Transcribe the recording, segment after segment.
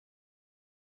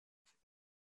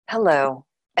Hello,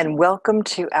 and welcome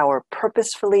to our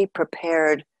Purposefully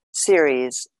Prepared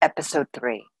series, episode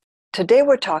 3. Today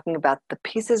we're talking about the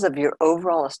pieces of your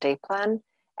overall estate plan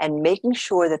and making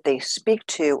sure that they speak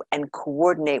to and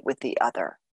coordinate with the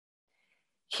other.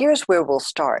 Here's where we'll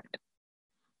start.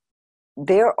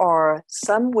 There are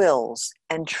some wills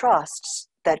and trusts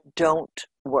that don't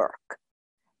work,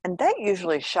 and that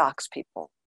usually shocks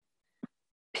people.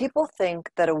 People think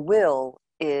that a will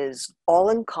is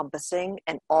all-encompassing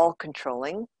and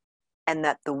all-controlling, and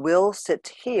that the will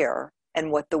sits here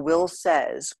and what the will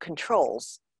says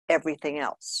controls everything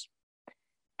else.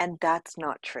 And that's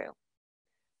not true.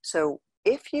 So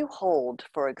if you hold,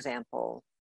 for example,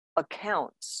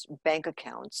 accounts, bank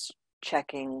accounts,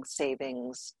 checking,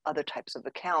 savings, other types of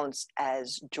accounts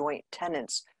as joint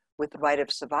tenants with right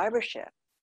of survivorship,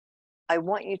 I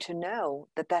want you to know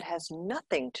that that has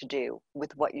nothing to do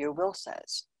with what your will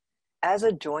says. As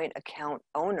a joint account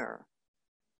owner,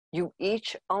 you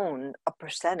each own a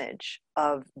percentage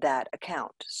of that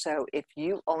account. So if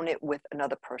you own it with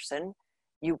another person,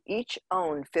 you each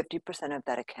own 50% of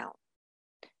that account.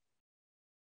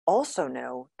 Also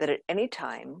know that at any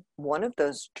time, one of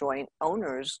those joint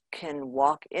owners can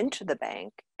walk into the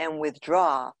bank and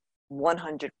withdraw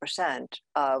 100%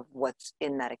 of what's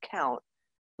in that account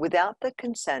without the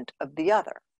consent of the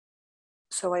other.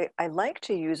 So I like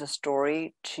to use a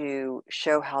story to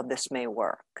show how this may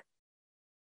work.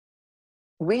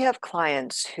 We have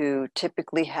clients who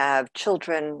typically have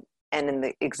children, and in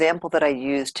the example that I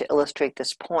use to illustrate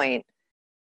this point,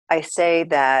 I say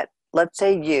that, let's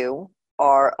say you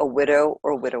are a widow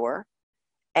or widower,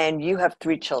 and you have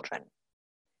 3 children,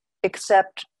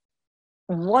 except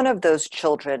one of those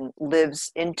children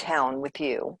lives in town with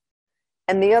you,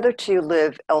 and the other 2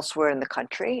 live elsewhere in the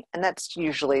country, and that's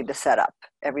usually the setup.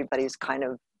 Everybody's kind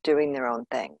of doing their own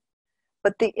thing.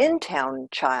 But the in-town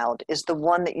child is the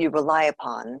one that you rely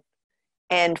upon,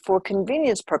 and for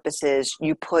convenience purposes,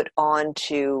 you put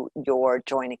onto your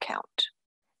joint account.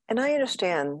 And I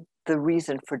understand the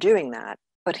reason for doing that,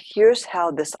 but here's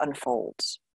how this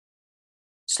unfolds.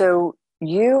 So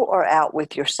you are out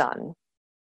with your son,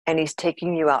 and he's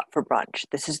taking you out for brunch.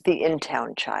 This is the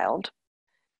in-town child.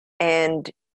 And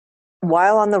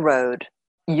while on the road,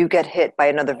 you get hit by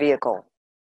another vehicle.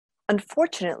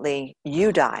 Unfortunately,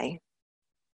 you die.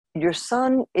 Your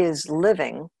son is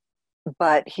living,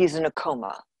 but he's in a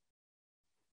coma.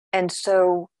 And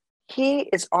so he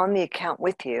is on the account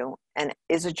with you and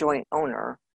is a joint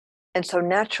owner. And so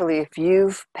naturally, if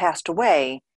you've passed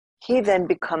away, he then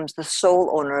becomes the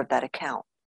sole owner of that account.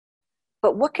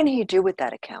 But what can he do with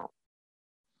that account?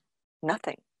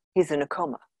 Nothing. He's in a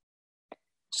coma.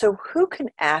 So who can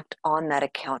act on that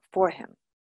account for him?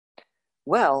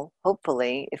 Well,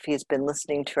 hopefully, if he's been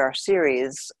listening to our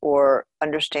series or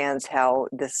understands how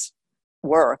this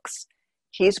works,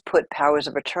 he's put powers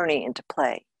of attorney into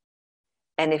play.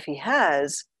 And if he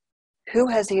has, who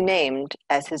has he named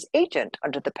as his agent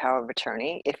under the power of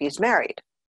attorney if he's married?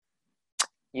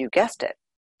 You guessed it,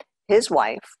 his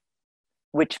wife,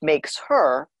 which makes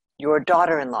her your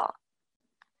daughter-in-law.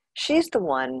 She's the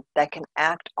one that can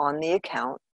act on the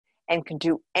account and can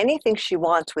do anything she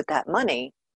wants with that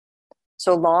money,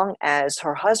 so long as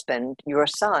her husband, your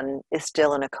son, is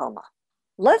still in a coma.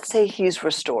 Let's say he's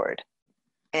restored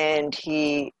and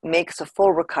he makes a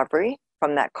full recovery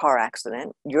from that car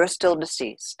accident. You're still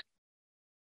deceased.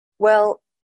 Well,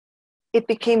 it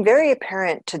became very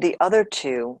apparent to the other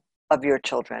 2 of your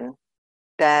children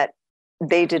that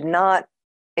they did not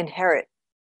inherit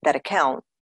that account,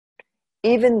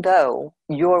 even though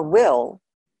your will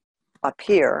up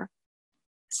here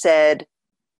said,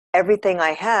 everything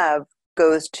I have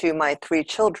goes to my 3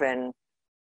 children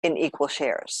in equal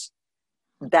shares.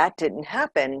 That didn't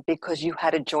happen because you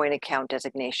had a joint account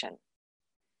designation.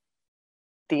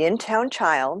 The in-town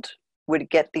child would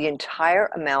get the entire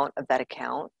amount of that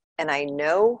account, and I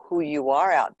know who you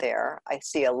are out there. I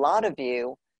see a lot of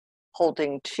you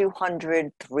holding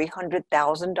 $200,000,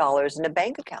 $300,000 in a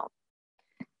bank account.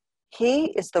 He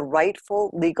is the rightful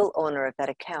legal owner of that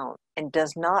account and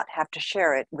does not have to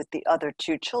share it with the other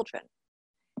 2 children.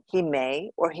 He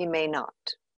may or he may not.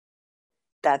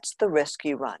 That's the risk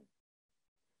you run.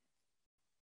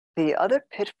 The other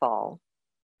pitfall,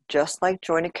 just like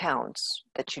joint accounts,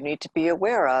 that you need to be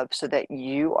aware of so that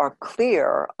you are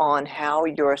clear on how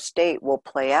your estate will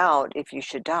play out if you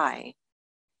should die,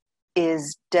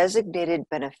 is designated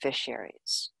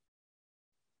beneficiaries.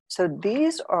 So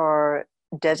these are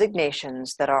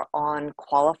designations that are on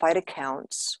qualified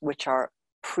accounts, which are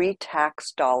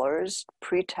pre-tax dollars,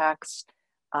 pre-tax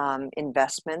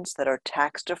investments that are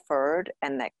tax deferred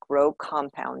and that grow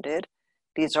compounded.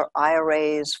 These are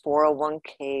IRAs,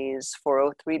 401ks,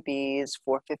 403bs,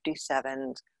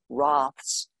 457s,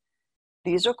 Roths.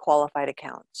 These are qualified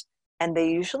accounts, and they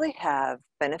usually have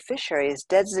beneficiaries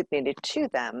designated to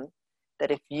them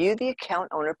that if you, the account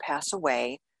owner, pass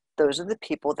away, those are the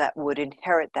people that would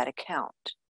inherit that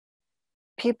account.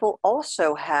 People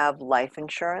also have life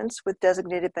insurance with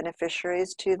designated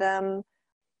beneficiaries to them.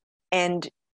 And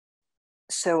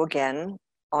so again,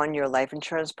 on your life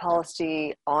insurance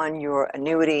policy, on your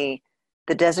annuity,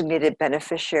 the designated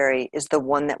beneficiary is the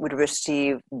one that would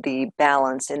receive the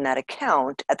balance in that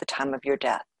account at the time of your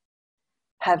death,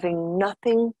 having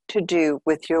nothing to do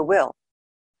with your will.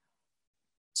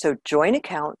 So joint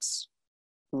accounts,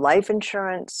 life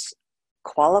insurance,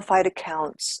 qualified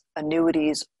accounts,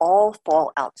 annuities, all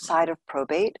fall outside of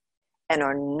probate and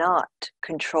are not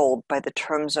controlled by the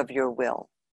terms of your will.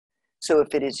 So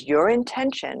if it is your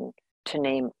intention to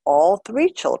name all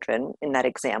 3 children in that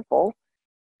example,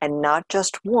 and not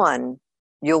just one,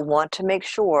 you'll want to make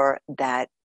sure that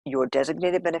your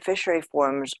designated beneficiary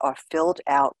forms are filled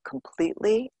out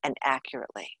completely and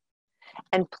accurately.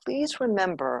 And please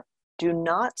remember, do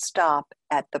not stop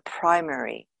at the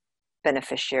primary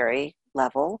beneficiary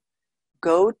level.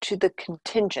 Go to the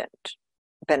contingent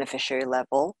beneficiary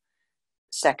level,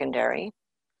 secondary,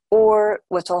 or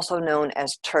what's also known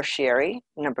as tertiary,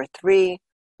 number 3,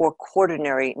 or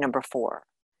quaternary, number 4.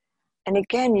 And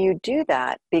again, you do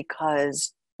that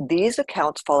because these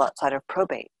accounts fall outside of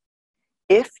probate.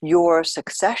 If your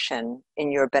succession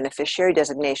in your beneficiary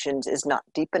designations is not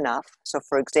deep enough, so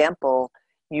for example,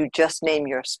 you just name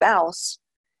your spouse,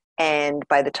 and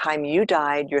by the time you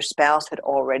died, your spouse had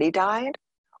already died,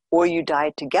 or you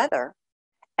died together,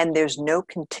 and there's no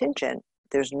contingent,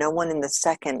 there's no one in the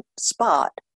second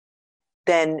spot,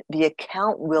 then the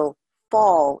account will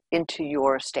fall into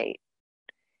your estate.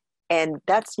 And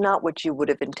that's not what you would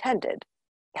have intended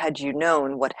had you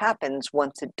known what happens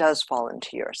once it does fall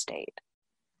into your estate.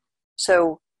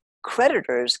 So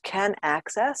creditors can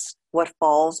access what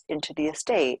falls into the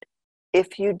estate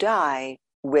if you die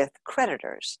with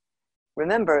creditors.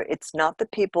 Remember, it's not the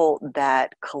people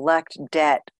that collect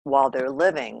debt while they're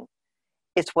living.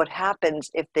 It's what happens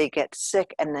if they get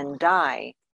sick and then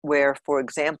die, where, for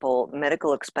example,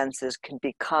 medical expenses can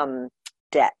become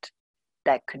debt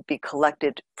that could be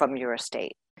collected from your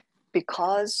estate.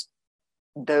 Because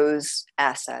those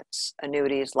assets,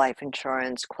 annuities, life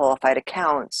insurance, qualified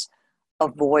accounts,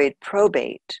 avoid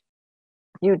probate,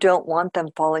 you don't want them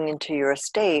falling into your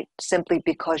estate simply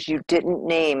because you didn't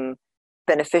name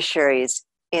beneficiaries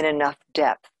in enough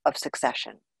depth of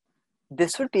succession.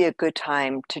 This would be a good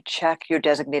time to check your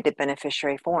designated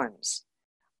beneficiary forms.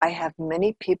 I have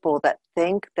many people that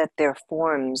think that their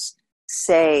forms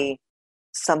say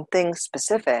something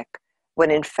specific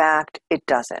when in fact it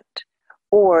doesn't.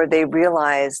 Or they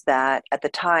realize that at the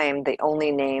time they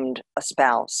only named a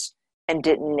spouse and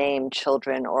didn't name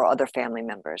children or other family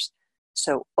members.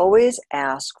 So always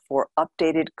ask for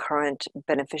updated current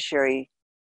beneficiary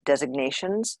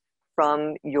designations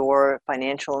from your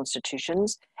financial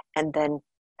institutions, and then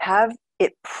have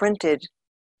it printed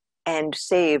and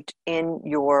saved in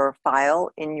your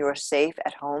file, in your safe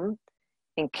at home,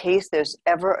 in case there's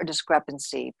ever a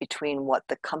discrepancy between what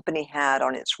the company had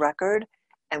on its record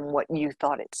and what you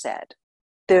thought it said.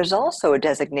 There's also a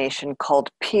designation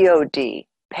called POD,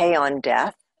 pay on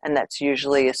death, and that's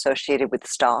usually associated with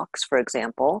stocks, for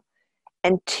example,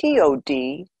 and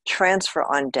TOD, transfer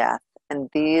on death, and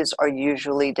these are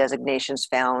usually designations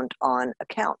found on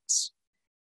accounts.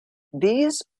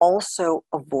 These also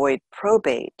avoid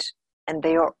probate, and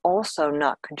they are also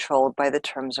not controlled by the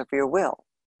terms of your will.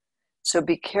 So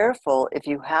be careful if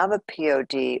you have a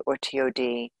POD or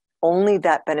TOD, only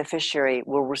that beneficiary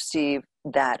will receive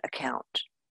that account.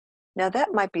 Now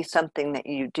that might be something that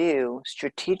you do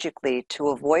strategically to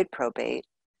avoid probate,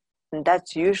 and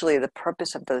that's usually the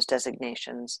purpose of those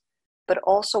designations. But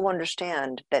also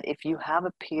understand that if you have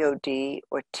a POD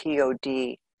or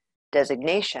TOD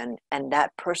designation and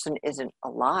that person isn't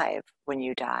alive when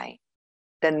you die,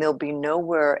 then there'll be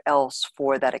nowhere else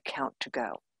for that account to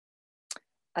go.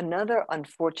 Another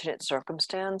unfortunate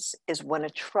circumstance is when a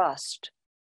trust,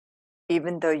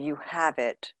 even though you have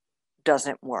it,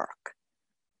 doesn't work.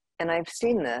 And I've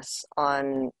seen this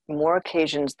on more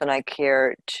occasions than I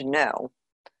care to know,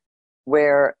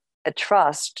 where a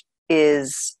trust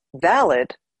is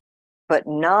valid but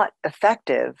not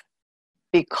effective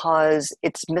because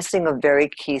it's missing a very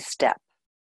key step,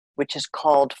 which is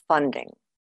called funding.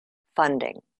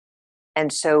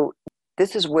 And so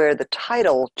this is where the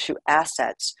title to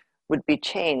assets would be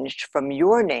changed from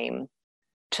your name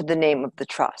to the name of the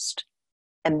trust.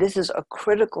 And this is a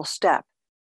critical step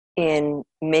in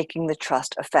making the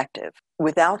trust effective.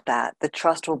 Without that, the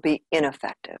trust will be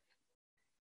ineffective.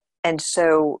 And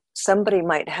so somebody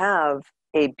might have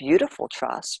a beautiful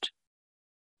trust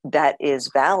that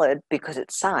is valid because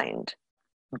it's signed,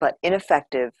 but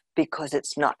ineffective because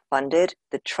it's not funded.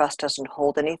 The trust doesn't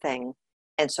hold anything.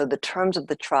 And so the terms of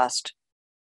the trust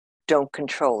don't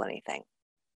control anything.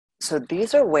 So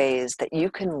these are ways that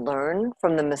you can learn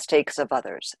from the mistakes of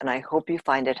others, and I hope you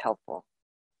find it helpful.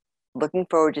 Looking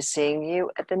forward to seeing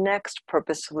you at the next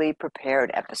Purposefully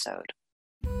Prepared episode.